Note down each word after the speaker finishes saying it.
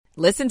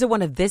Listen to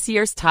one of this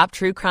year's top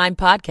true crime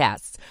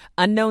podcasts.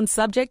 Unknown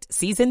Subject,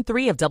 Season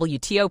 3 of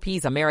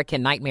WTOP's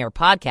American Nightmare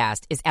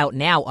podcast is out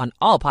now on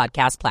all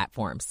podcast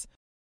platforms.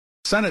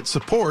 Senate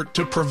support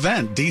to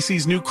prevent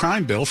D.C.'s new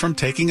crime bill from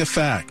taking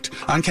effect.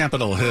 On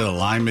Capitol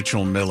Hill, I'm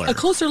Mitchell Miller. A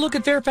closer look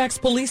at Fairfax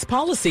police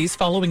policies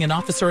following an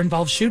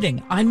officer-involved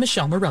shooting. I'm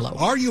Michelle Morello.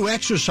 Are you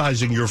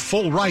exercising your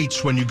full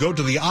rights when you go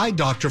to the eye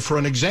doctor for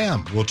an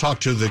exam? We'll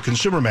talk to the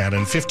consumer man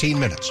in 15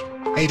 minutes.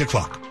 8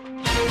 o'clock.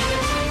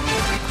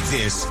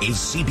 This is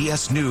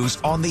CBS News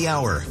on the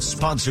Hour,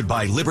 sponsored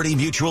by Liberty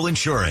Mutual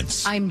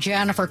Insurance. I'm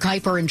Jennifer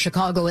Kuiper in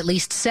Chicago. At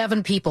least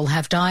 7 people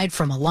have died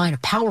from a line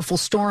of powerful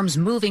storms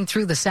moving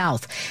through the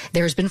South.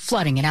 There's been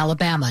flooding in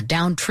Alabama,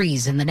 downed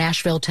trees in the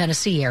Nashville,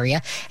 Tennessee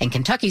area, and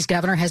Kentucky's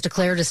governor has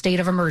declared a state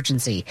of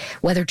emergency.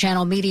 Weather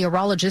Channel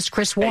meteorologist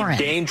Chris Warren. A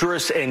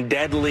dangerous and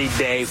deadly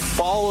day,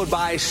 followed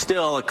by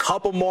still a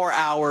couple more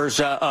hours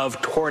of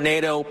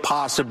tornado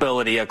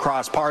possibility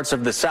across parts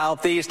of the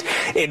southeast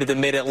into the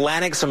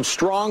mid-Atlantic. Some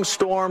strong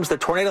storms. The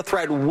tornado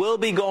threat will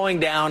be going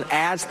down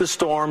as the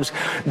storms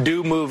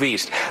do move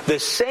east. The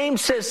same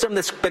system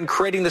that's been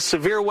creating the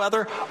severe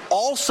weather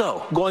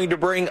also going to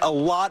bring a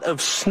lot of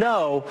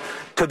snow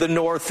to the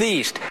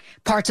northeast.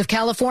 Parts of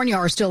California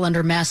are still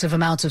under massive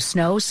amounts of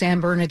snow. San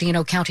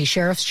Bernardino County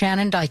Sheriff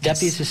Shannon Dykes.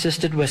 Deputies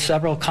assisted with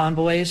several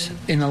convoys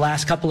in the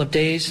last couple of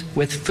days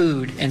with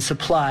food and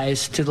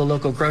supplies to the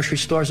local grocery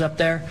stores up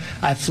there.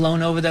 I've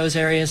flown over those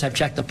areas. I've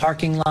checked the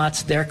parking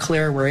lots. They're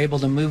clear. We're able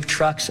to move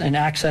trucks and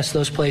access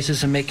those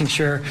places and making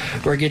sure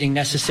we're getting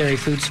necessary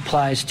food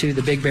supplies to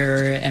the Big Bear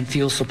area and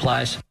fuel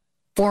supplies.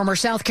 Former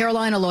South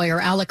Carolina lawyer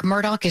Alec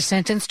Murdaugh is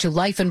sentenced to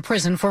life in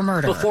prison for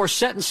murder. Before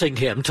sentencing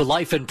him to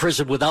life in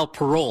prison without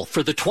parole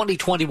for the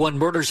 2021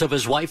 murders of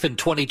his wife and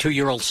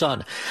 22-year-old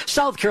son,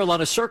 South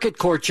Carolina Circuit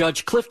Court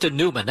Judge Clifton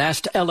Newman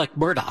asked Alec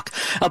Murdaugh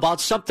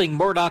about something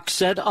Murdaugh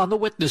said on the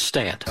witness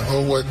stand.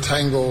 Oh, what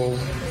tangle,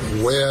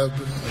 web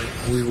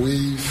we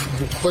weave.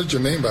 What did you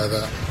mean by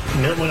that?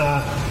 Not when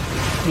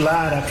I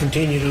lied, I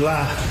continue to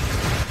lie.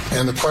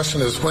 And the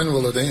question is, when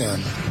will it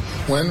end?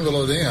 When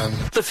will it end?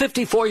 The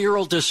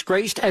 54-year-old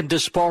disgraced and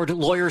disbarred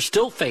lawyer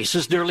still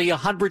faces nearly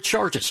 100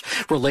 charges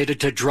related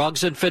to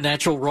drugs and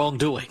financial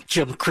wrongdoing.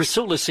 Jim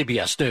Krasula,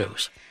 CBS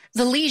News.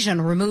 The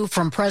lesion removed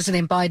from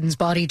President Biden's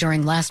body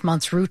during last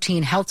month's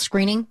routine health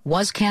screening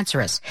was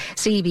cancerous.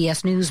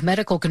 CBS News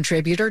medical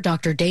contributor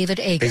Dr. David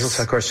Agus. Basal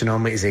cell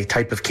carcinoma is a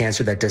type of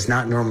cancer that does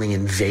not normally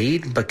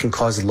invade but can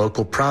cause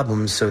local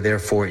problems, so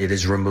therefore it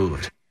is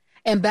removed.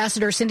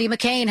 Ambassador Cindy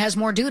McCain has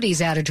more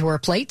duties added to her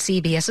plate.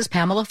 CBS's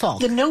Pamela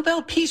Falk. The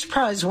Nobel Peace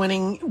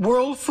Prize-winning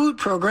World Food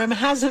Program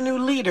has a new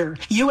leader,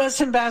 U.S.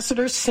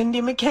 Ambassador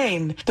Cindy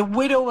McCain, the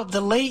widow of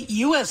the late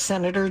U.S.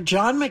 Senator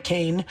John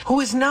McCain, who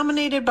was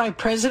nominated by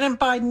President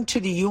Biden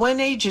to the UN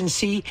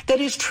agency that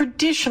is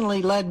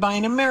traditionally led by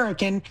an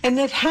American and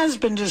that has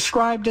been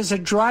described as a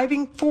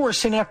driving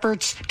force in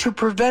efforts to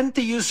prevent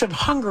the use of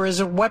hunger as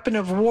a weapon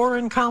of war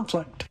and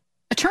conflict.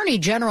 Attorney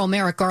General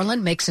Merrick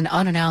Garland makes an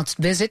unannounced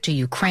visit to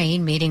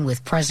Ukraine, meeting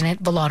with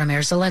President Volodymyr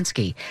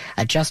Zelensky.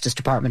 A Justice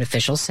Department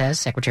official says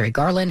Secretary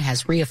Garland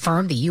has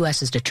reaffirmed the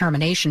U.S.'s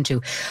determination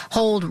to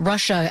hold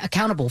Russia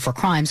accountable for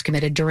crimes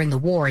committed during the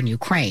war in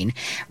Ukraine.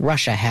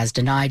 Russia has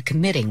denied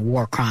committing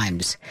war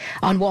crimes.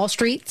 On Wall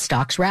Street,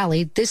 stocks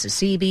rallied. This is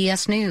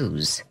CBS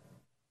News.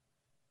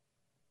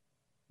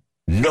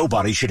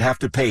 Nobody should have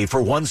to pay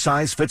for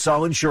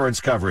one-size-fits-all insurance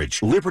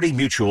coverage. Liberty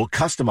Mutual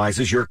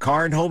customizes your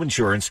car and home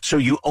insurance so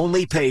you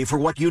only pay for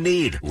what you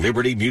need.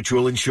 Liberty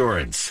Mutual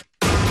Insurance.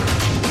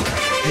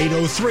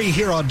 8:03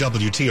 here on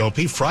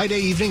WTOP,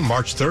 Friday evening,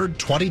 March 3rd,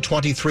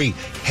 2023.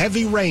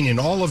 Heavy rain in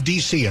all of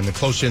D.C. and the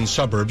close-in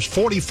suburbs,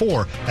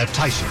 44 at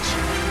Tyson's.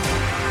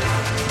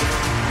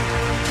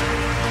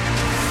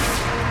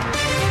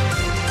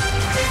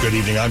 Good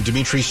evening, I'm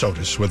Dimitri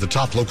Sotis with the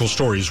top local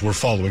stories we're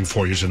following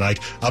for you tonight.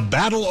 A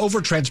battle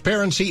over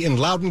transparency in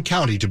Loudoun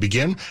County to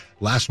begin.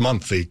 Last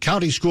month, the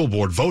county school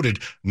board voted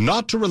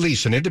not to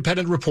release an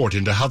independent report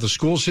into how the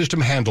school system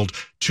handled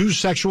 2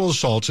 sexual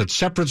assaults at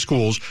separate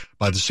schools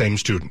by the same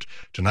student.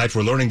 Tonight,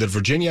 we're learning that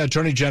Virginia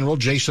Attorney General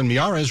Jason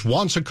Miyares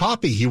wants a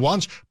copy. He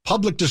wants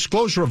public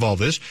disclosure of all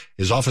this.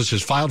 His office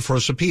has filed for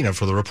a subpoena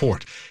for the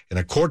report. In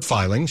a court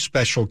filing,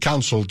 special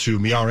counsel to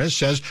Miyares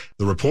says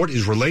the report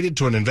is related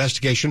to an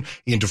investigation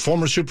into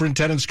former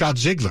Superintendent Scott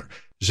Ziegler.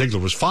 Ziegler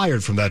was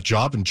fired from that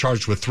job and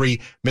charged with 3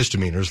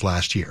 misdemeanors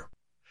last year.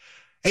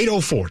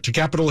 8:04 to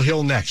Capitol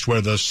Hill next, where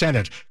the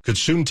Senate could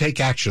soon take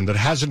action that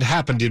hasn't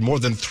happened in more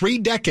than 3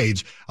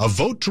 decades, a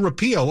vote to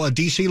repeal a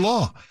D.C.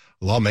 law.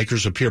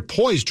 Lawmakers appear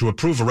poised to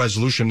approve a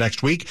resolution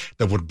next week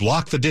that would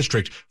block the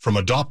district from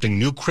adopting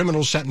new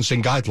criminal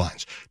sentencing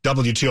guidelines.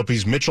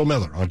 WTOP's Mitchell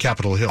Miller on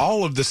Capitol Hill.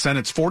 All of the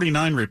Senate's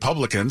 49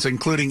 Republicans,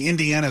 including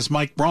Indiana's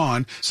Mike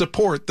Braun,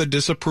 support the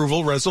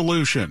disapproval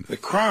resolution. The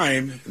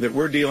crime that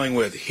we're dealing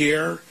with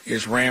here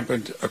is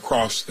rampant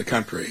across the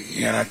country,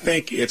 and I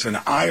think it's an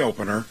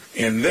eye-opener,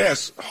 and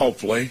this,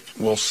 hopefully,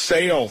 will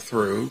sail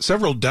through.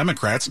 Several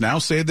Democrats now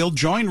say they'll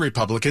join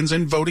Republicans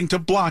in voting to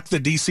block the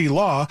D.C.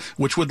 law,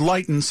 which would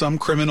lighten some some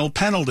criminal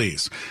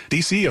penalties.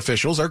 D.C.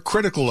 officials are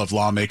critical of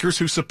lawmakers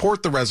who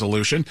support the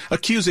resolution,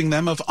 accusing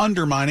them of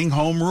undermining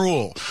home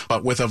rule.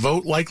 But with a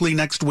vote likely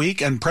next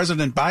week and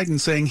President Biden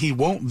saying he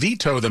won't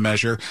veto the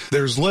measure,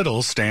 there's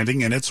little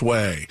standing in its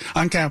way.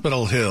 On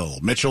Capitol Hill,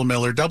 Mitchell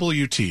Miller,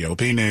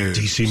 WTOP News.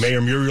 D.C.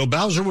 Mayor Muriel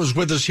Bowser was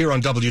with us here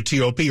on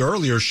WTOP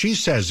earlier. She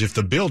says if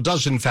the bill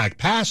does in fact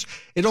pass,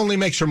 it only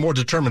makes her more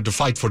determined to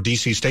fight for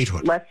D.C.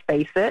 statehood. Let's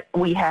face it,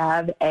 we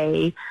have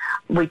a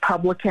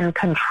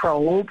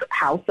Republican-controlled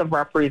House of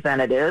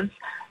Representatives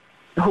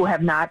who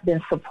have not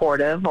been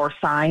supportive or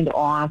signed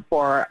on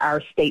for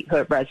our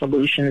statehood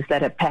resolutions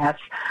that have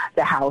passed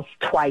the House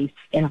twice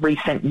in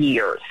recent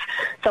years.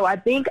 So I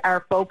think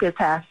our focus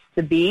has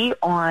to be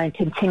on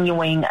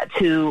continuing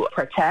to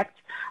protect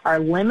our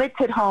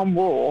limited home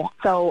rule.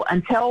 So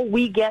until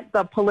we get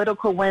the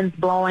political winds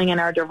blowing in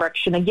our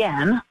direction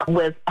again,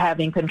 with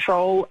having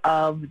control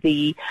of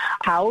the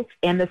House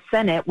and the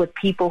Senate with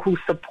people who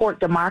support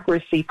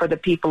democracy for the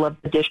people of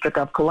the District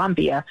of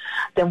Columbia,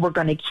 then we're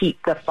going to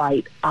keep the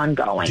fight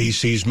ongoing.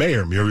 D.C.'s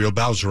Mayor Muriel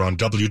Bowser on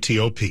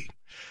WTOP.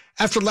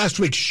 After last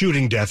week's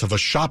shooting death of a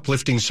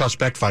shoplifting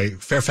suspect by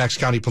Fairfax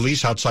County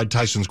Police outside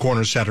Tyson's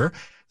Corner Center,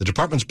 the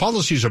department's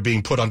policies are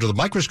being put under the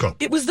microscope.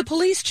 It was the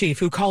police chief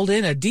who called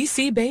in a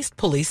D.C.-based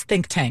police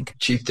think tank.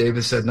 Chief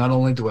Davis said, not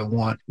only do I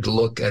want to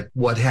look at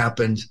what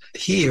happened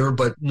here,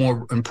 but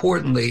more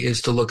importantly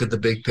is to look at the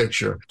big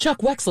picture. Chuck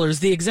Wexler is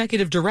the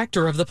executive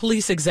director of the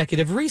Police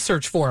Executive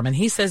Research Forum, and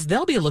he says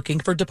they'll be looking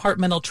for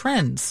departmental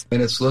trends.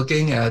 And it's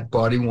looking at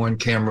body-worn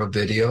camera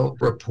video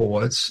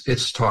reports.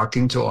 It's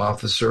talking to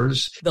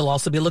officers. They'll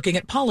also be looking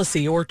at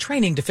policy or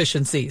training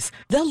deficiencies.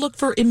 They'll look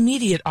for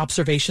immediate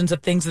observations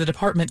of things the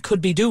department could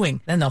be doing.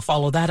 Then they'll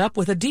follow that up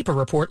with a deeper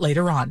report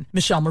later on.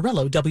 Michelle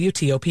Morello,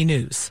 WTOP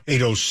News.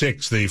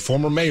 8:06, the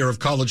former mayor of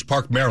College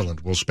Park, Maryland,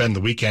 will spend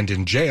the weekend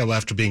in jail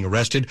after being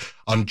arrested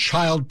on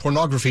child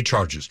pornography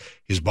charges.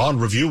 His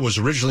bond review was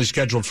originally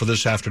scheduled for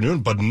this afternoon,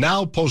 but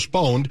now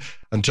postponed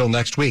until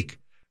next week.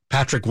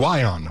 Patrick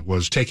Wyon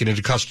was taken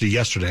into custody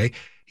yesterday.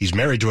 He's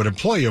married to an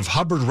employee of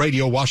Hubbard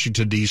Radio,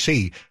 Washington,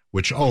 D.C.,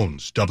 which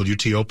owns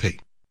WTOP.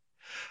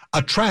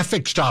 A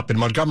traffic stop in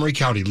Montgomery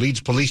County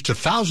leads police to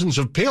thousands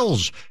of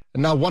pills.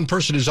 And now one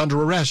person is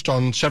under arrest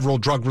on several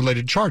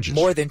drug-related charges.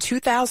 More than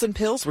 2,000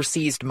 pills were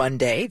seized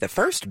Monday. The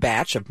first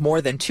batch of more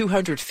than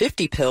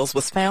 250 pills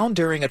was found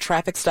during a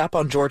traffic stop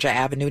on Georgia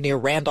Avenue near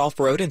Randolph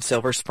Road in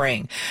Silver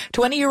Spring.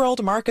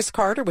 20-year-old Marcus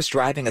Carter was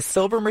driving a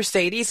silver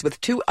Mercedes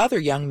with two other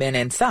young men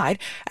inside.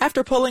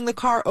 After pulling the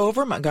car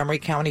over, Montgomery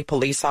County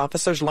police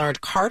officers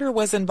learned Carter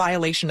was in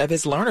violation of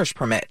his learner's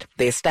permit.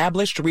 They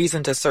established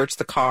reason to search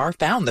the car,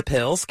 found the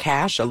pills,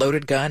 cash, a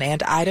loaded gun,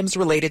 and items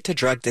related to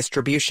drug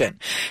distribution.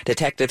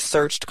 Detectives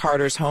searched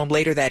Carter's home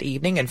later that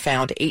evening and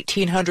found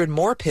 1,800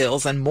 more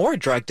pills and more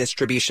drug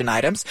distribution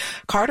items.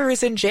 Carter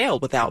is in jail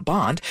without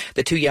bond.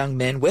 The two young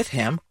men with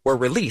him were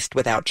released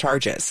without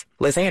charges.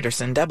 Liz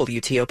Anderson,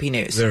 WTOP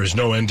News. There is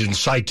no end in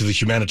sight to the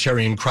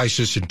humanitarian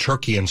crisis in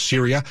Turkey and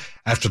Syria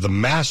after the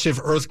massive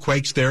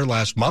earthquakes there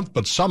last month,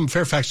 but some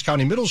Fairfax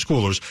County middle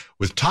schoolers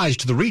with ties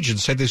to the region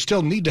say they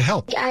still need to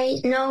help. I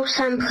know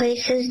some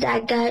places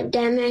that got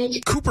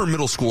damaged. Cooper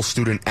Middle School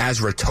student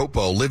Azra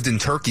Topo lived in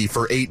Turkey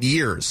for 8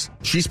 years.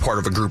 She's part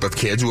of a group of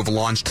kids who have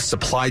launched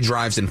supply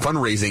drives and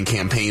fundraising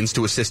campaigns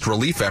to assist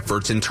relief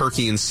efforts in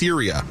Turkey and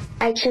Syria.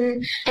 I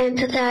can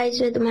empathize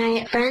with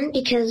my friend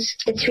because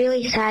it's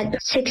really sad.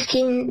 16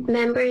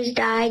 members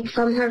died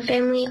from her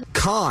family.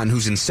 Khan,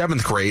 who's in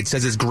 7th grade,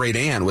 says his great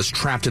aunt was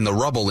trapped in the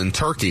rubble in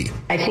Turkey.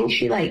 I think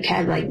she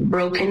had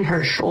broken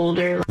her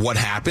shoulder. What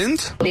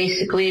happened?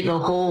 Basically, the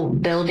whole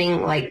building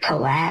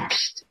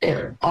collapsed.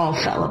 It all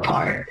fell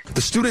apart.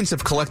 The students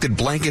have collected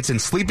blankets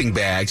and sleeping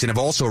bags and have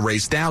also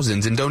raised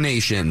thousands in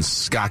donations.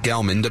 Scott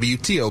Gelman,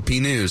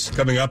 WTOP News.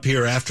 Coming up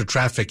here after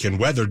traffic and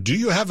weather, do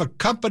you have a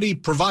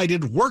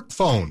company-provided work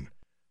phone?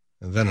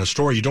 And then a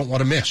story you don't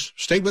want to miss.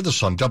 Stay with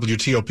us on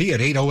WTOP at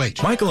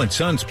 8:08. Michael &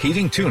 Son's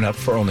heating tune-up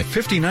for only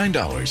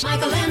 $59.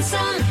 Michael &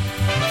 Son.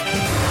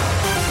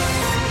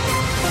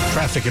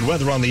 Traffic and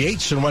weather on the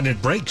 8s and when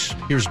it breaks.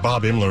 Here's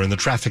Bob Imler in the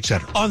traffic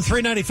center. On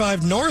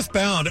 395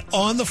 northbound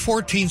on the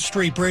 14th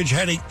Street Bridge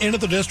heading into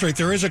the district,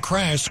 there is a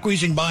crash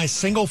squeezing by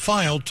single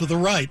file to the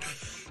right.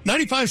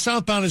 95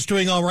 southbound is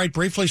doing all right,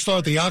 briefly slow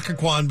at the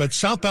Occoquan, but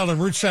southbound on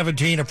Route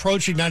 17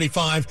 approaching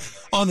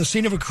 95 on the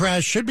scene of a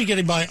crash should be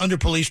getting by under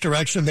police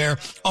direction there.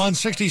 On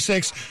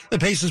 66, the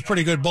pace is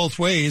pretty good both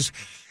ways.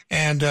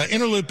 And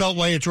Inner Loop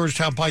Beltway at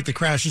Georgetown Pike, the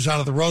crash is out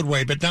of the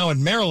roadway. But now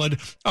in Maryland,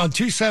 on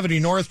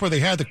 270 north where they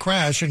had the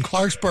crash, in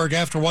Clarksburg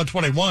after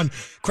 121,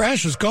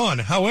 crash is gone.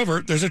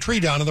 However, there's a tree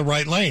down in the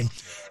right lane.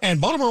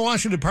 And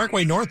Baltimore-Washington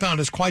Parkway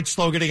northbound is quite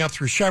slow getting up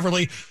through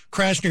Cheverly.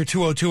 Crash near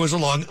 202 is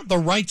along the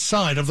right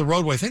side of the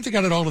roadway. I think they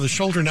got it all to the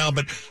shoulder now,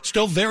 but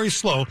still very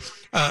slow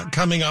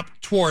coming up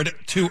toward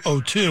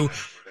 202.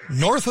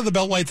 North of the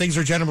Beltway, things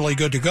are generally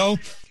good to go.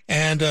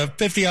 And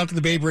 50 out to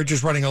the Bay Bridge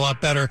is running a lot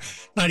better.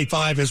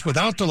 95 is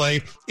without delay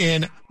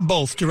in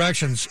both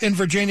directions. In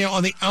Virginia,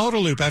 on the outer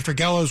loop after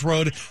Gallows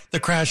Road, the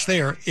crash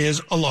there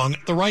is along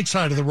the right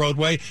side of the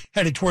roadway,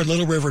 headed toward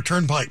Little River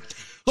Turnpike.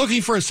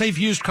 Looking for a safe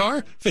used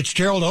car?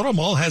 Fitzgerald Auto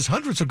Mall has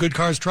hundreds of good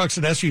cars, trucks,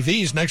 and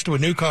SUVs next to a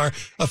new car.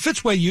 A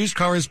Fitzway used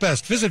car is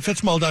best. Visit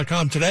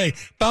fitzmall.com today.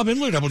 Bob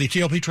Imler,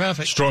 WTOP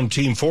Traffic. Storm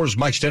Team 4's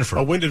Mike Stenford.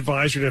 A wind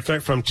advisory in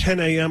effect from 10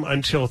 a.m.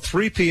 until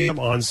 3 p.m.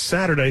 on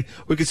Saturday.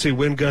 We could see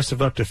wind gusts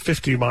of up to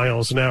 50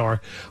 miles an hour.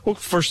 Look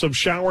for some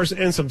showers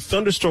and some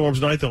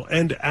thunderstorms tonight. They'll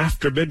end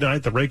after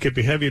midnight. The rain could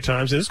be heavy at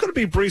times, and it's going to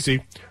be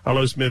breezy. Our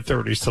lows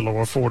mid-30s to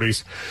lower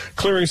 40s.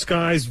 Clearing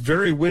skies,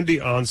 very windy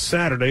on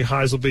Saturday.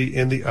 Highs will be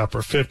in the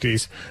upper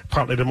 50s.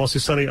 Partly to mostly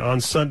sunny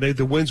on Sunday.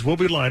 The winds will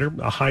be lighter,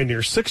 a high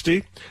near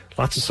 60.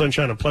 Lots of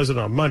sunshine and pleasant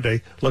on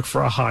Monday. Look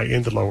for a high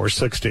in the lower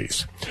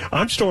 60s.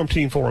 I'm Storm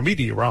Team 4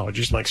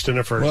 meteorologist Mike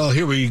Stenford. Well,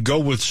 here we go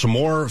with some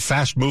more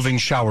fast-moving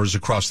showers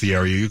across the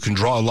area. You can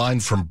draw a line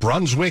from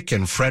Brunswick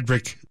and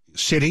Frederick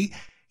City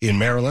in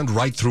Maryland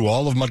right through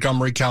all of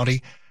Montgomery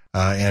County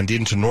and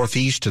into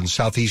northeast and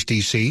southeast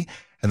D.C.,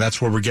 and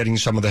that's where we're getting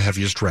some of the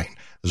heaviest rain.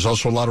 There's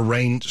also a lot of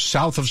rain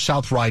south of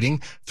South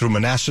Riding through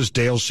Manassas,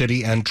 Dale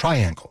City, and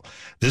Triangle.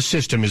 This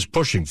system is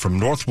pushing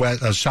from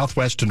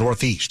southwest to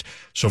northeast.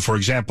 So, for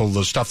example,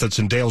 the stuff that's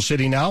in Dale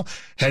City now,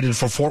 headed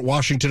for Fort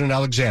Washington and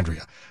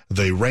Alexandria.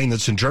 The rain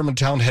that's in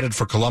Germantown, headed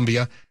for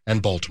Columbia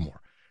and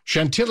Baltimore.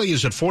 Chantilly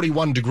is at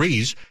 41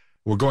 degrees.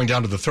 We're going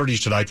down to the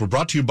 30s tonight. We're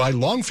brought to you by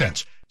Long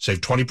Fence.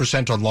 Save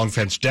 20% on Long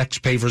Fence decks,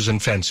 pavers,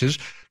 and fences.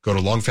 Go to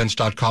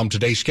longfence.com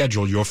today.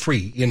 Schedule your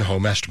free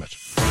in-home estimate.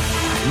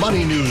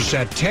 Money news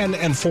at 10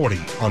 and 40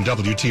 on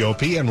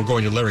WTOP, and we're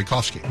going to Larry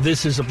Kofsky.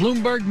 This is a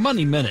Bloomberg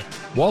Money Minute.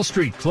 Wall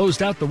Street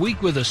closed out the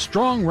week with a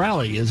strong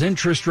rally as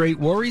interest rate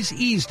worries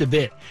eased a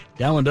bit.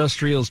 Dow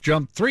Industrials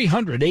jumped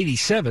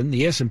 387.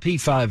 The S&P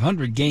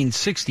 500 gained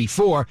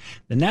 64.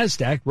 The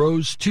Nasdaq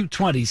rose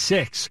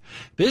 226.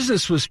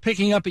 Business was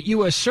picking up at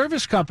U.S.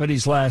 service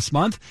companies last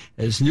month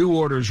as new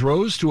orders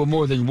rose to a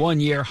more than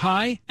one-year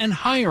high and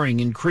hiring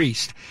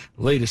increased.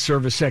 The latest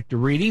service sector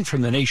reading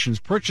from the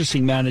nation's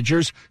purchasing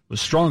managers was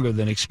stronger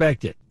than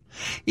expected.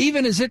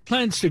 Even as it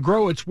plans to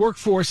grow its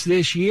workforce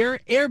this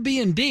year,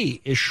 Airbnb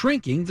is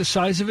shrinking the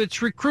size of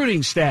its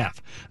recruiting staff.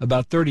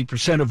 About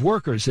 30% of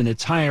workers in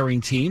its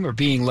hiring team are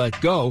being let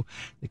go.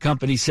 The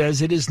company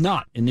says it is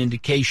not an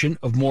indication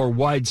of more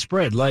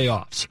widespread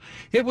layoffs.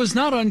 It was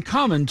not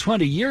uncommon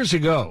 20 years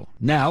ago.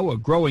 Now, a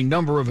growing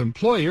number of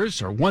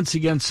employers are once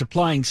again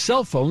supplying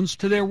cell phones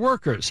to their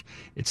workers.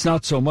 It's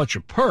not so much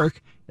a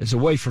perk as a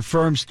way for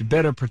firms to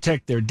better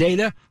protect their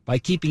data by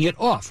keeping it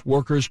off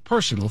workers'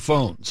 personal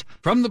phones.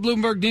 From the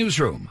Bloomberg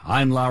Newsroom,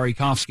 I'm Larry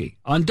Kofsky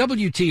on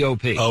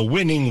WTOP. A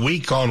winning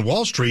week on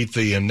Wall Street.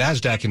 The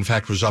NASDAQ, in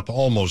fact, was up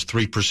almost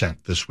 3%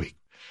 this week.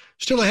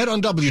 Still ahead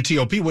on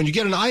WTOP, when you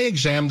get an eye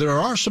exam, there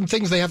are some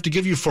things they have to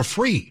give you for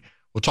free.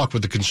 We'll talk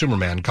with the Consumer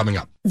Man coming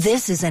up.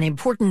 This is an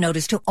important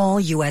notice to all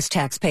U.S.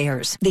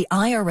 taxpayers. The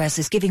IRS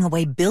is giving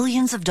away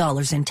billions of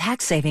dollars in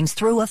tax savings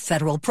through a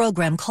federal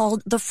program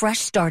called the Fresh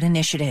Start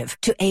Initiative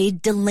to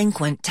aid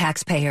delinquent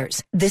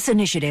taxpayers. This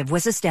initiative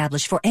was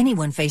established for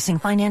anyone facing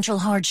financial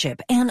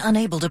hardship and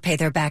unable to pay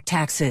their back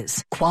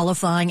taxes.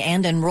 Qualifying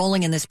and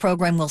enrolling in this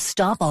program will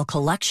stop all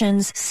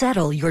collections,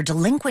 settle your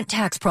delinquent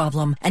tax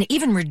problem, and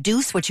even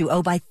reduce what you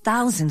owe by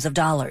thousands of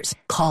dollars.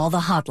 Call the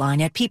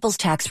hotline at People's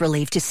Tax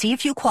Relief to see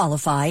if you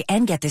qualify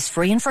and get this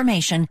free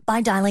information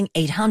by dialing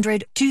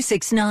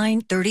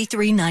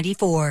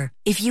 800-269-3394.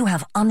 If you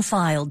have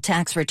unfiled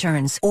tax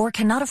returns or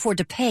cannot afford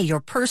to pay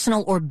your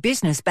personal or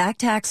business back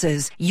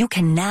taxes, you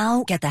can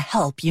now get the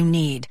help you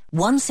need.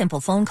 One simple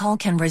phone call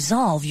can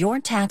resolve your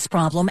tax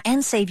problem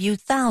and save you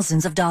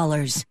thousands of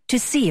dollars. To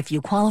see if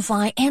you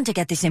qualify and to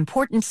get this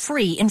important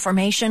free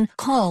information,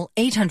 call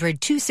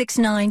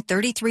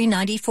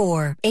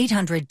 800-269-3394.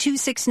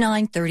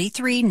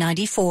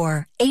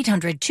 800-269-3394.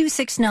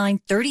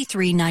 800-269-3394.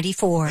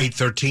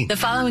 813. The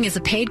following is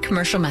a paid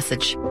commercial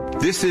message.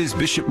 This is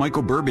Bishop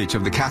Michael Burbidge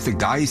of the Catholic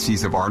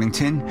Diocese of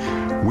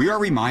Arlington. We are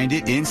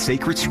reminded in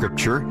sacred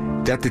scripture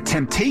that the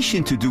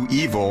temptation to do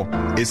evil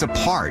is a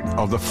part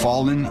of the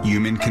fallen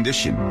human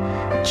condition.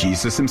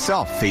 Jesus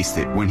himself faced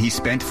it when he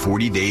spent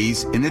 40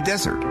 days in the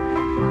desert.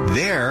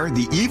 There,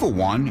 the evil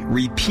one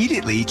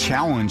repeatedly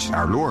challenged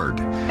our Lord,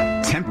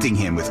 tempting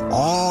him with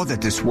all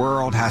that this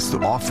world has to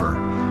offer.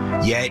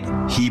 Yet,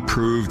 he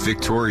proved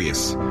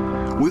victorious.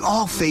 We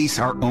all face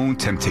our own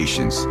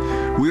temptations.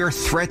 We are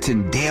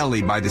threatened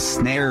daily by the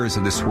snares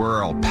of this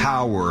world,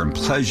 power and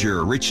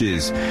pleasure,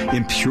 riches,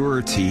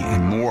 impurity,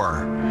 and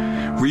more.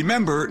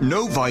 Remember,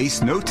 no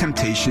vice, no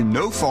temptation,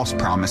 no false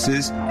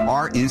promises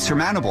are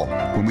insurmountable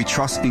when we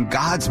trust in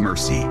God's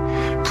mercy.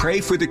 Pray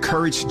for the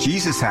courage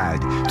Jesus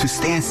had to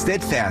stand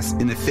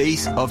steadfast in the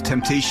face of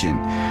temptation,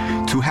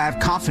 to have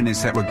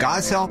confidence that with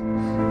God's help,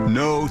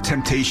 no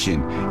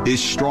temptation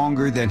is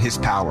stronger than his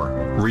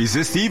power.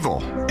 Resist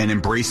evil and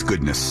embrace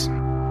goodness.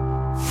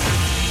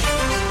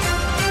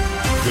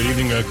 Good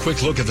evening. A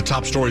quick look at the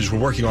top stories we're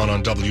working on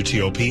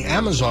WTOP.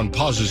 Amazon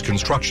pauses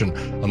construction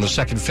on the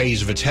second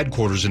phase of its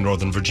headquarters in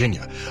Northern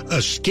Virginia.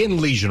 A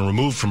skin lesion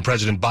removed from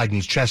President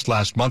Biden's chest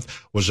last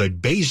month was a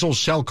basal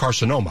cell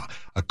carcinoma,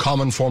 a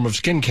common form of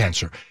skin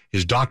cancer.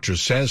 His doctor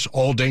says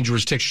all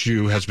dangerous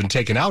tissue has been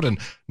taken out and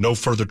no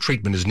further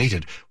treatment is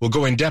needed. We'll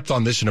go in depth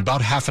on this in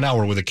about half an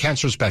hour with a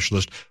cancer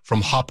specialist from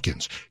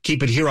Hopkins.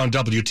 Keep it here on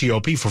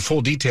WTOP for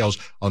full details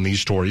on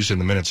these stories in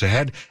the minutes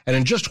ahead. And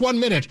in just 1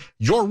 minute,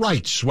 your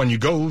rights when you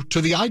go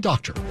to the eye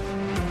doctor.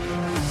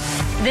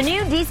 The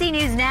new DC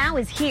News Now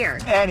is here.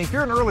 And if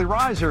you're an early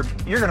riser,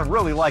 you're going to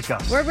really like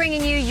us. We're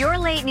bringing you your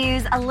late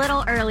news a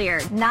little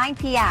earlier, 9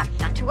 p.m.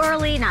 Not too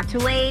early, not too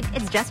late.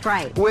 It's just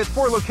right. With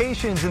 4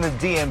 locations in the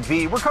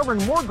DMV, we're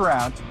covering more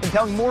ground and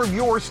telling more of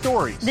your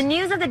stories. The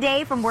news of the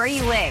day from where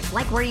you live,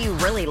 like where you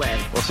really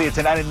live. We'll see you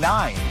tonight at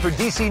 9 for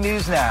DC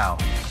News Now.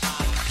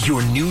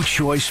 Your new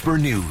choice for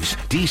news,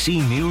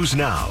 DC News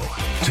Now.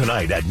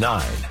 Tonight at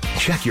 9.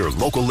 Check your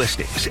local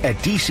listings at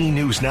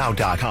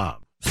dcnewsnow.com.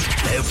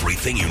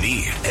 Everything you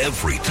need,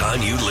 every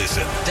time you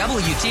listen.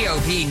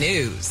 WTOP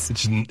News.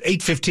 It's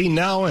 8:15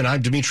 now, and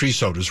I'm Dimitri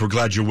Sotis. We're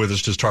glad you're with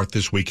us to start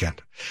this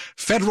weekend.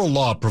 Federal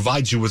law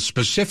provides you with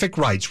specific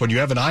rights when you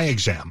have an eye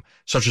exam,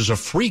 such as a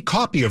free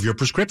copy of your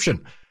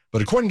prescription.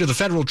 But according to the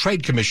Federal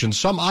Trade Commission,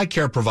 some eye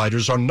care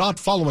providers are not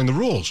following the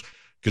rules.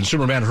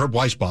 Consumer man Herb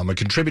Weisbaum, a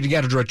contributing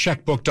editor at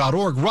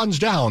checkbook.org, runs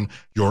down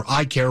your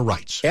eye care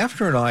rights.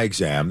 After an eye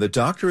exam, the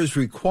doctor is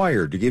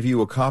required to give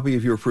you a copy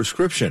of your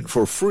prescription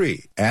for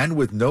free and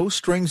with no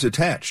strings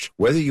attached,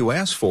 whether you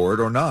ask for it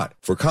or not.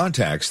 For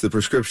contacts, the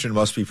prescription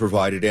must be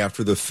provided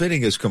after the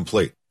fitting is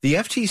complete. The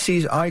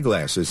FTC's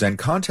eyeglasses and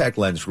contact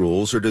lens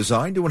rules are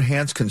designed to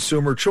enhance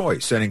consumer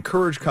choice and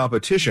encourage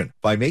competition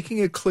by making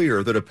it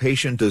clear that a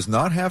patient does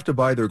not have to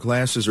buy their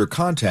glasses or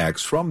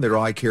contacts from their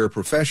eye care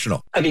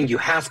professional. I mean, you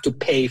have to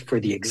pay for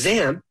the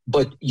exam,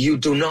 but you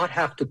do not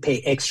have to pay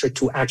extra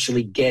to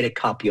actually get a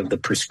copy of the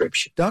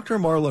prescription. Dr.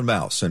 Marlon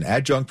Mouse, an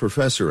adjunct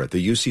professor at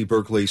the UC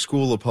Berkeley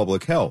School of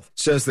Public Health,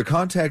 says the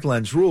contact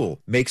lens rule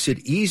makes it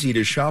easy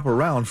to shop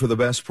around for the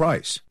best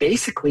price.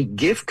 Basically,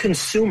 give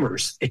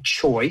consumers a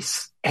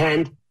choice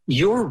and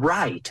your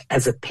right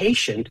as a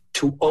patient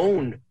to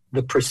own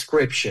the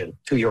prescription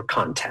to your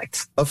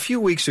contacts. A few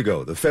weeks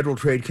ago, the Federal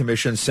Trade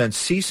Commission sent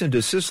cease and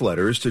desist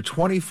letters to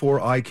 24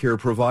 eye care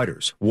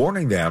providers,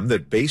 warning them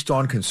that based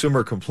on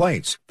consumer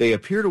complaints, they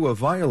appear to have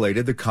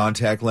violated the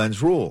contact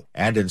lens rule,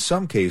 and in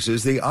some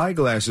cases, the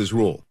eyeglasses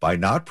rule, by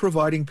not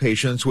providing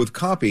patients with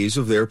copies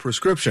of their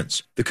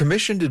prescriptions. The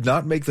Commission did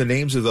not make the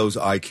names of those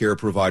eye care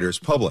providers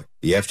public.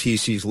 The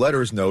FTC's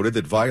letters noted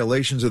that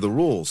violations of the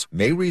rules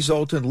may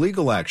result in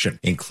legal action,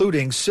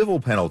 including civil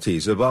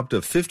penalties of up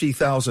to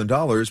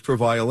 $50,000 per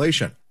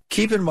violation.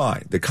 Keep in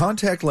mind, the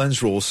contact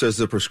lens rule says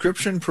the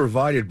prescription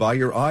provided by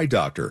your eye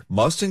doctor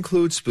must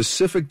include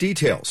specific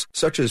details,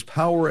 such as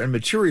power and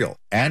material,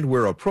 and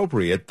where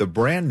appropriate, the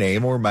brand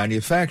name or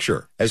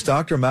manufacturer. As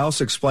Dr. Mouse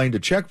explained to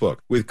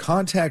Checkbook, with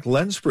contact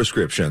lens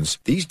prescriptions,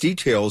 these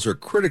details are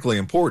critically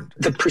important.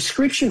 The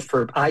prescription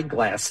for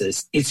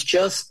eyeglasses is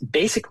just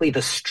basically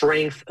the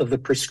strength of the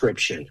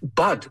prescription.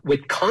 But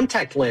with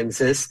contact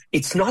lenses,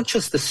 it's not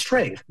just the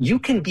strength. You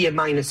can be a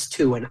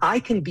 -2 and I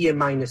can be a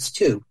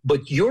 -2,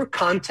 but your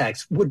contacts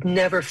would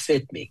never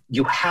fit me.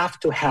 You have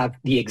to have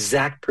the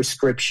exact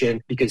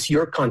prescription because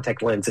your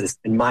contact lenses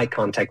and my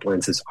contact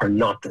lenses are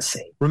not the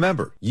same.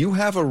 Remember, you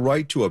have a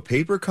right to a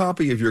paper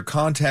copy of your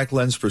contact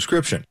lens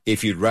prescription.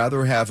 If you'd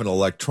rather have an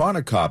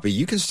electronic copy,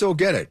 you can still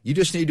get it. You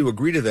just need to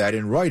agree to that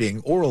in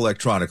writing or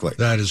electronically.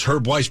 That is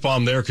Herb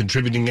Weisbaum there,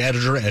 contributing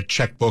editor at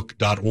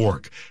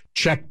checkbook.org.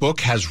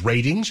 Checkbook has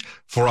ratings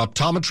for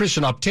optometrists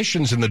and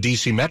opticians in the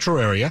D.C. metro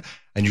area,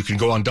 and you can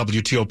go on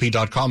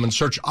WTOP.com and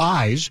search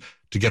eyes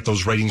to get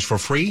those ratings for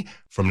free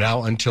from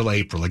now until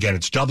April. Again,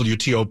 it's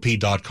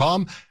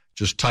WTOP.com.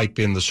 Just type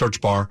in the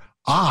search bar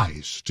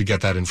eyes to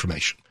get that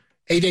information.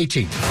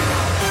 8:18.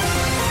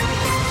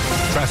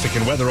 Traffic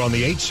and weather on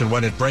the 8s and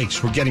when it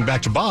breaks. We're getting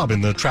back to Bob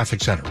in the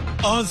traffic center.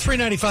 On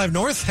 395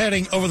 North,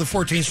 heading over the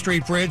 14th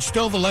Street Bridge,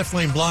 still the left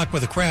lane blocked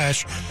with a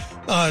crash.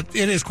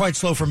 It is quite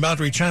slow from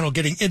Boundary Channel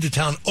getting into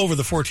town over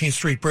the 14th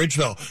Street Bridge,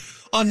 though.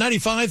 On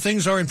 95,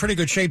 things are in pretty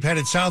good shape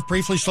headed south,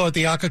 briefly slow at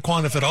the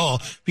Occoquan, if at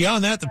all.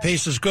 Beyond that, the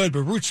pace is good,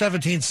 but Route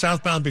 17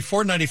 southbound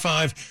before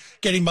 95,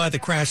 getting by the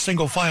crash,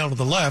 single file to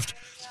the left.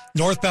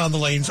 Northbound, the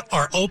lanes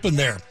are open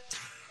there.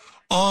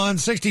 On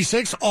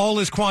 66, all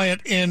is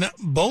quiet in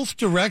both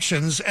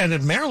directions, and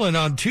in Maryland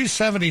on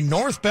 270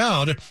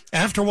 northbound,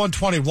 after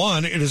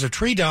 121, it is a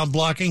tree down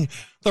blocking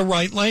the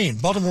right lane.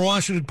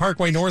 Baltimore-Washington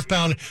Parkway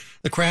northbound,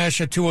 the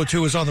crash at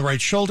 202 is on the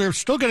right shoulder.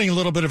 Still getting a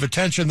little bit of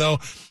attention, though,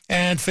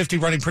 and 50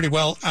 running pretty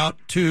well out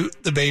to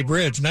the Bay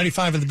Bridge.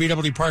 95 in the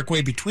BW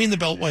Parkway between the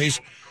beltways,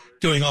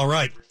 doing all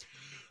right.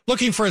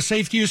 Looking for a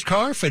safe used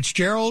car?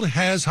 Fitzgerald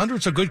has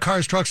hundreds of good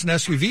cars, trucks, and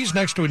SUVs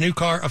next to a new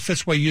car. A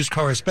Fitzway used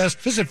car is best.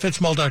 Visit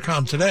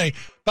fitzmall.com today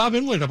Bob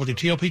Inwood,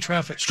 WTOP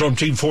Traffic. Storm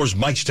Team 4's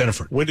Mike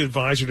Steniford. Wind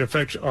advisory in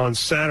effect on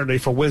Saturday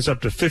for winds up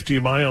to 50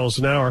 miles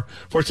an hour.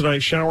 For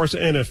tonight, showers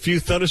and a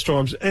few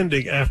thunderstorms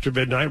ending after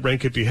midnight. Rain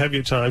could be heavy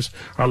at times.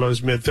 Our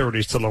lows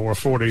mid-30s to lower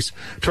 40s.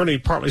 Turning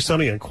partly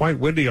sunny and quite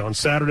windy on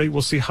Saturday.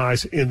 We'll see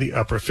highs in the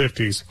upper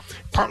 50s.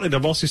 Partly to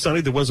mostly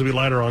sunny. The winds will be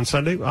lighter on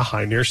Sunday, a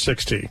high near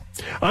 60.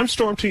 I'm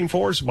Storm Team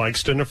 4's Mike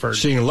Steniford.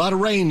 Seeing a lot of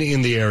rain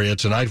in the area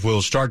tonight.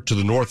 We'll start to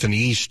the north and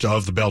east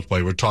of the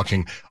Beltway. We're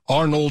talking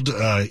Arnold,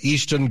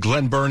 Easton,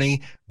 Glen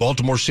Burnie,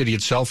 Baltimore City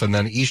itself, and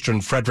then eastern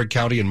Frederick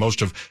County and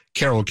most of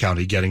Carroll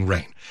County getting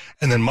rain.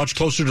 And then much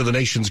closer to the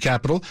nation's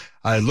capital,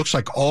 it looks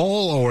like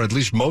all or at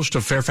least most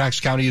of Fairfax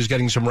County is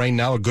getting some rain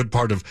now. A good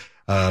part of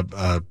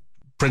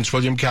Prince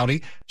William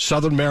County,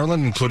 southern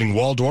Maryland, including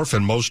Waldorf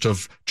and most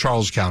of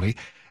Charles County.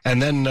 And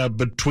then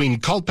between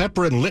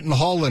Culpeper and Linton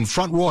Hall and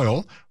Front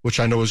Royal, which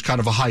I know is kind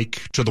of a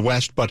hike to the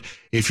west, but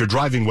if you're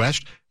driving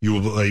west, you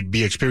will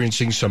be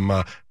experiencing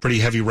some pretty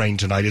heavy rain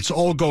tonight. It's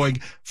all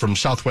going from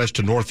southwest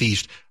to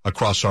northeast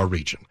across our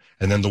region.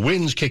 And then the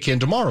winds kick in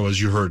tomorrow,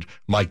 as you heard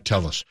Mike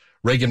tell us.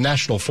 Reagan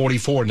National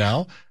 44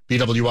 now,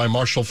 BWI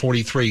Marshall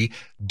 43,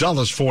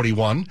 Dulles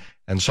 41,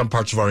 and some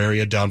parts of our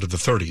area down to the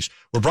 30s.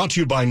 We're brought to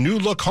you by New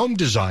Look Home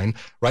Design.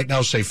 Right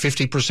now, save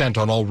 50%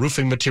 on all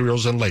roofing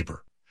materials and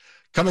labor.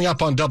 Coming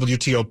up on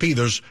WTOP,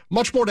 there's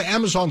much more to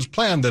Amazon's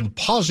plan than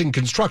pausing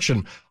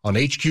construction on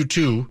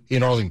HQ2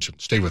 in Arlington.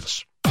 Stay with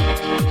us.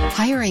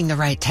 Hiring the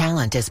right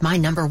talent is my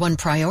number one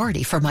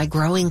priority for my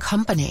growing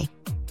company.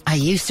 I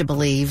used to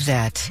believe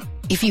that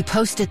if you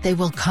post it, they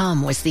will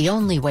come was the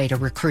only way to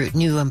recruit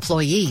new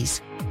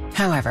employees.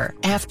 However,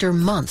 after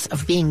months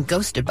of being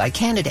ghosted by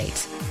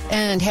candidates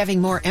and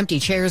having more empty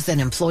chairs than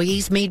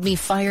employees made me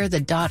fire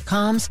the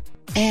 .coms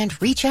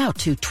and reach out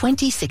to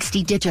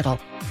 2060 Digital.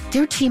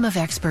 Their team of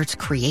experts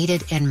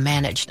created and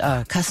managed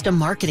a custom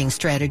marketing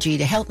strategy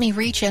to help me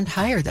reach and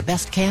hire the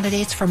best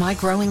candidates for my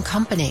growing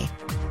company.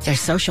 Their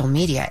social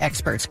media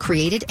experts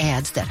created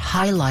ads that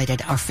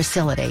highlighted our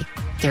facility.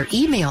 Their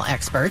email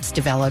experts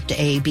developed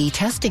A/B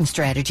testing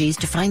strategies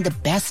to find the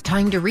best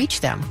time to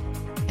reach them.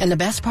 And the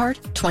best part,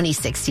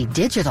 2060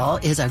 Digital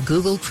is a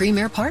Google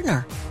Premier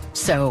partner.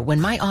 So when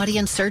my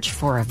audience searched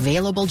for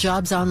available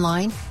jobs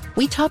online,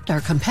 we topped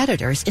our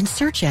competitors in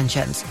search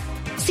engines.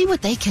 See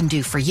what they can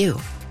do for you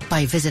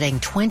by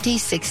visiting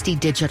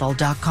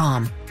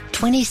 2060digital.com.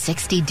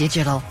 2060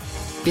 Digital,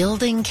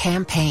 building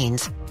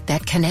campaigns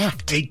that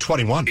connect.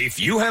 821. If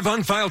you have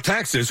unfiled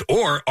taxes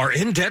or are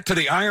in debt to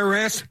the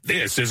IRS,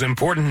 this is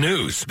important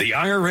news. The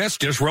IRS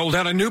just rolled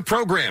out a new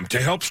program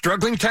to help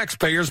struggling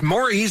taxpayers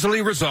more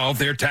easily resolve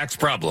their tax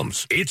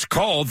problems. It's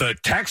called the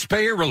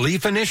Taxpayer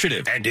Relief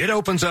Initiative, and it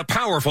opens up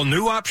powerful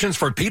new options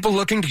for people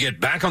looking to get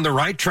back on the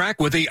right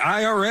track with the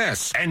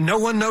IRS. And no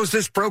one knows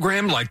this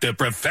program like the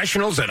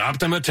professionals at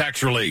Optima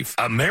Tax Relief,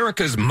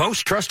 America's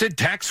most trusted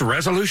tax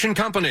resolution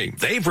company.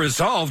 They've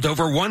resolved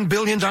over $1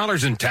 billion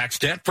in tax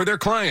debt for their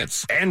clients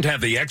and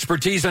have the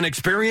expertise and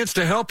experience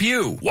to help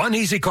you. One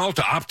easy call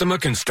to Optima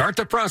can start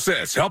the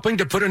process, helping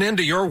to put an end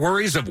to your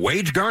worries of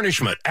wage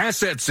garnishment,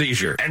 asset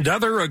seizure, and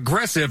other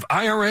aggressive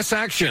IRS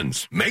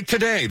actions. Make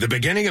today the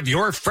beginning of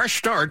your fresh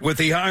start with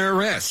the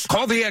IRS.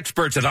 Call the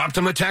experts at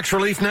Optima Tax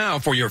Relief now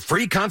for your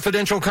free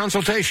confidential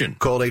consultation.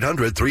 Call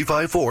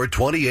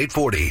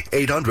 800-354-2840.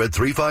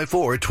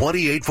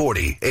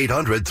 800-354-2840.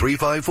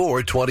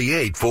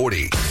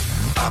 800-354-2840.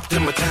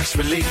 Optima Tax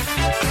Relief.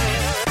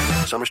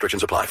 Some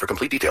restrictions apply. For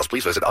complete details,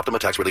 please visit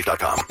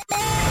OptimaTaxRelief.com.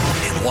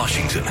 In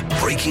Washington,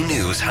 breaking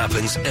news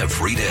happens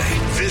every day.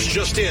 This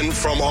just in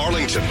from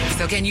Arlington.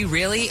 So can you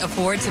really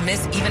afford to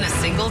miss even a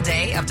single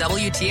day of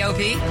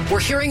WTOP? We're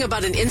hearing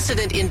about an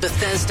incident in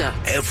Bethesda.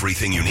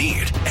 Everything you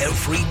need,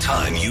 every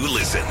time you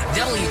listen.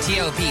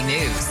 WTOP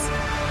News.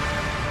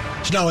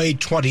 It's now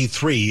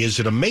 8:23. Is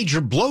it a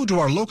major blow to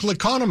our local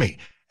economy?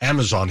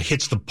 Amazon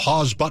hits the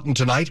pause button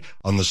tonight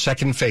on the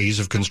second phase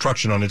of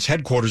construction on its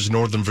headquarters in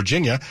Northern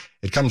Virginia.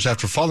 It comes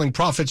after falling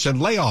profits and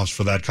layoffs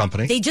for that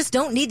company. They just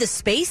don't need the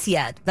space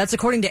yet. That's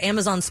according to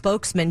Amazon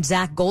spokesman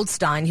Zach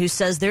Goldstein, who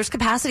says there's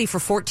capacity for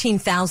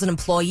 14,000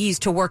 employees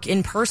to work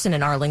in person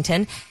in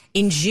Arlington.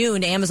 In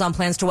June, Amazon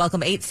plans to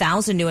welcome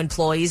 8,000 new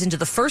employees into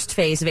the first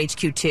phase of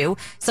HQ2,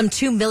 some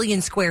 2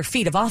 million square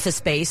feet of office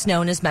space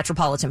known as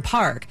Metropolitan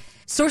Park.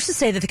 Sources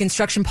say that the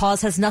construction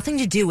pause has nothing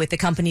to do with the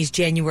company's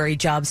January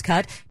jobs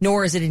cut,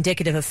 nor is it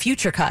indicative of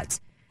future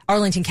cuts.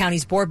 Arlington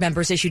County's board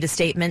members issued a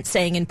statement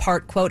saying in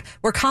part, quote,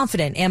 "We're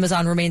confident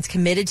Amazon remains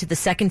committed to the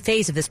second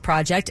phase of this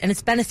project and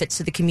its benefits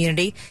to the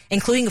community,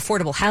 including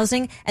affordable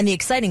housing and the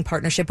exciting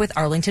partnership with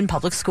Arlington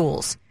Public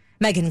Schools."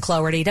 Megan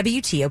Cloherty,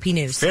 WTOP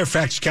News.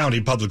 Fairfax County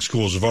Public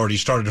Schools have already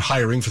started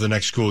hiring for the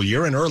next school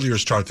year, an earlier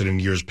start than in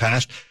years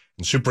past.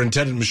 And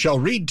Superintendent Michelle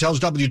Reed tells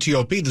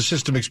WTOP the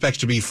system expects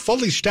to be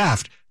fully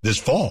staffed this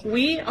fall.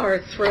 We are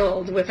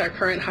thrilled with our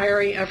current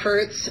hiring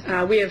efforts.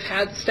 We have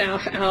had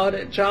staff out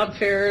at job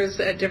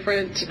fairs at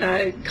different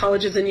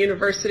colleges and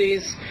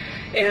universities,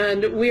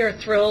 and we are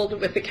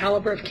thrilled with the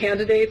caliber of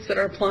candidates that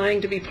are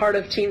applying to be part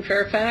of Team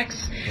Fairfax.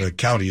 The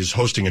county is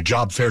hosting a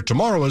job fair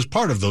tomorrow as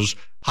part of those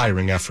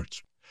hiring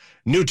efforts.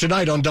 New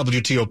tonight on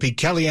WTOP,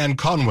 Kellyanne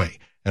Conway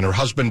and her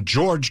husband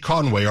George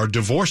Conway are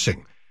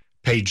divorcing.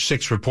 Page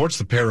 6 reports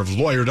the pair have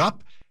lawyered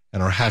up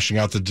and are hashing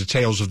out the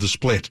details of the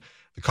split.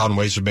 The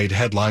Conways have made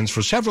headlines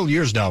for several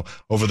years now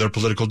over their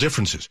political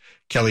differences.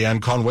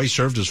 Kellyanne Conway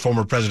served as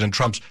former President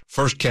Trump's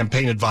first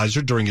campaign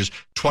advisor during his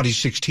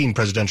 2016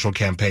 presidential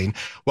campaign,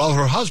 while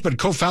her husband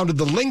co-founded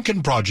the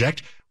Lincoln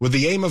Project with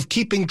the aim of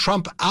keeping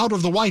Trump out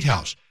of the White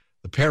House.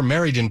 The pair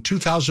married in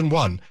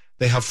 2001.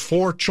 They have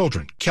 4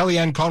 children.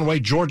 Kellyanne Conway,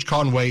 George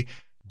Conway,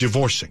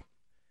 divorcing.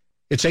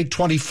 It's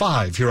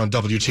 8:25 here on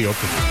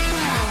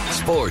WTOP.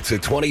 Sports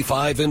at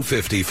 25 and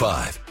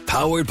 55.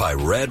 Powered by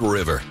Red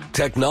River.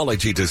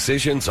 Technology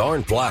decisions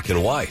aren't black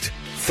and white.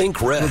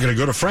 Think red. We're going to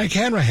go to Frank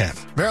Hanrahan.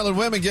 Maryland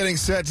women getting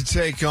set to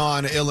take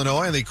on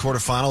Illinois in the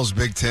quarterfinals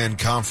Big Ten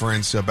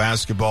Conference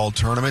basketball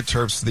tournament.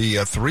 Terps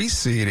the 3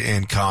 seed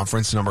in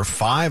conference, number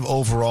 5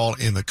 overall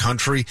in the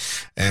country.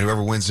 And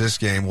whoever wins this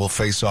game will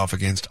face off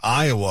against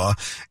Iowa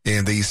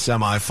in the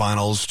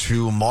semifinals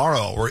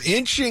tomorrow. We're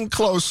inching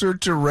closer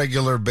to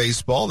regular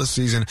baseball. The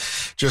season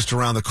just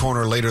around the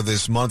corner later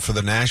this month for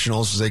the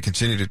Nationals as they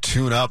continue to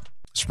tune up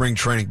spring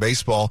training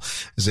baseball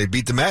as they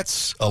beat the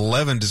Mets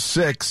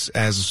 11-6.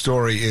 As the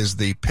story is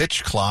the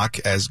pitch clock,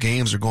 as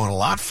games are going a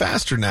lot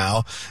faster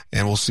now,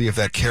 and we'll see if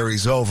that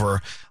carries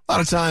over. A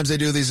lot of times they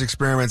do these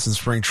experiments in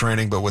spring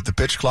training, but with the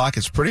pitch clock,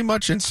 it's pretty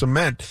much in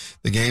cement.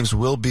 The games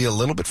will be a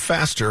little bit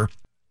faster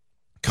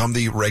come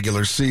the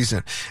regular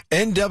season.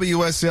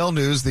 NWSL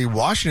news, the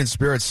Washington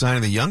Spirit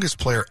signing the youngest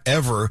player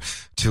ever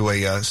to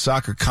a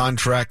soccer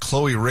contract.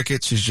 Chloe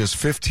Ricketts. She's just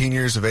 15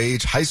 years of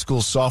age, high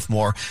school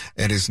sophomore,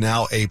 and is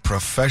now a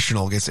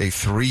professional. Gets a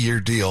 3-year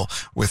deal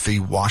with the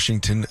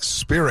Washington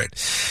Spirit.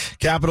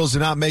 Capitals did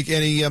not make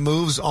any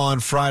moves on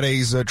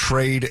Friday's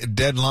trade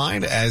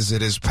deadline as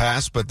it is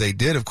passed, but they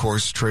did, of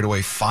course, trade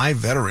away 5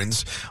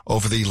 veterans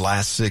over the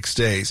last 6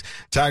 days.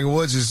 Tiger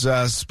Woods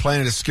is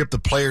planning to skip the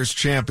Players'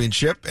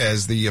 Championship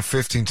as the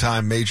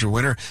 15-time major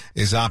winner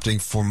is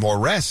opting for more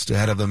rest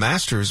ahead of the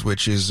Masters,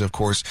 which is, of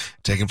course,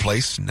 taking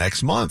place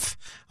next month.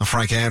 I'm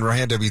Frank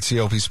Hanrahan,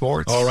 WTOP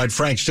Sports. All right,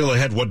 Frank, still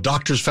ahead. What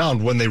doctors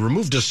found when they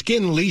removed a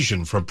skin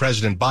lesion from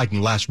President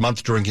Biden last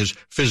month during his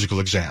physical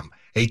exam.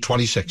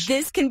 8:26.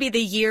 This can be the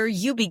year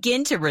you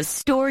begin to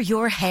restore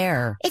your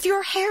hair. If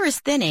your hair is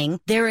thinning,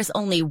 there is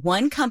only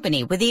one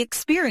company with the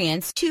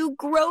experience to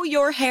grow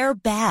your hair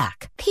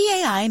back.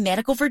 PAI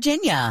Medical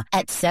Virginia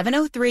at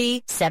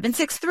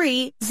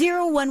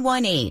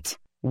 703-763-0118.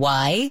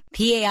 Why?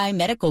 PAI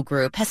Medical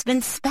Group has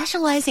been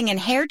specializing in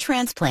hair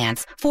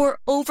transplants for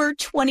over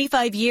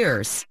 25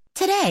 years.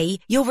 Today,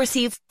 you'll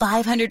receive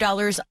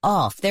 $500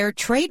 off their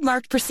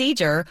trademarked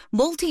procedure,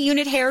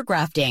 multi-unit hair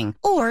grafting,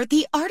 or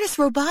the ARTIS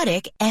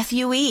Robotic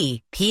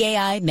FUE.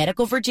 PAI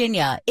Medical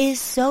Virginia is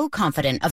so confident of